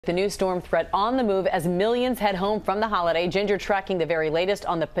The new storm threat on the move as millions head home from the holiday. Ginger tracking the very latest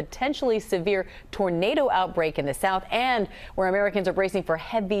on the potentially severe tornado outbreak in the south and where Americans are bracing for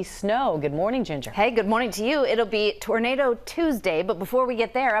heavy snow. Good morning, Ginger. Hey, good morning to you. It'll be Tornado Tuesday, but before we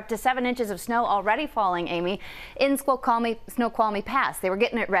get there, up to 7 inches of snow already falling, Amy, in Snoqualmie Pass. They were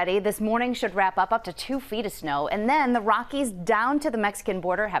getting it ready. This morning should wrap up to 2 feet of snow. And then the Rockies down to the Mexican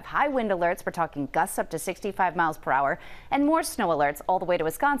border have high wind alerts. We're talking gusts up to 65 miles per hour and more snow alerts all the way to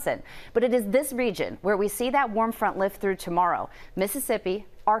Wisconsin. But it is this region where we see that warm front lift through tomorrow. Mississippi,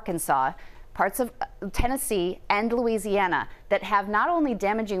 Arkansas, parts of Tennessee and Louisiana that have not only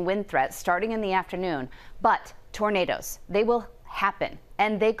damaging wind threats starting in the afternoon, but tornadoes. They will happen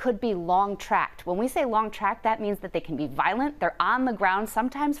and they could be long tracked. When we say long tracked, that means that they can be violent. They're on the ground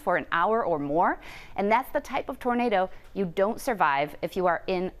sometimes for an hour or more. And that's the type of tornado you don't survive if you are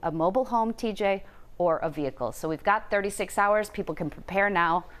in a mobile home, TJ, or a vehicle. So we've got 36 hours. People can prepare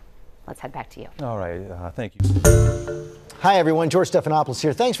now. Let's head back to you. All right. Thank you. Hi, everyone. George Stephanopoulos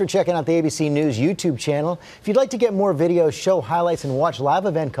here. Thanks for checking out the ABC News YouTube channel. If you'd like to get more videos, show highlights, and watch live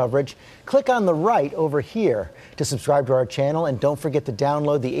event coverage, click on the right over here to subscribe to our channel. And don't forget to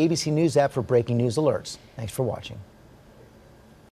download the ABC News app for breaking news alerts. Thanks for watching.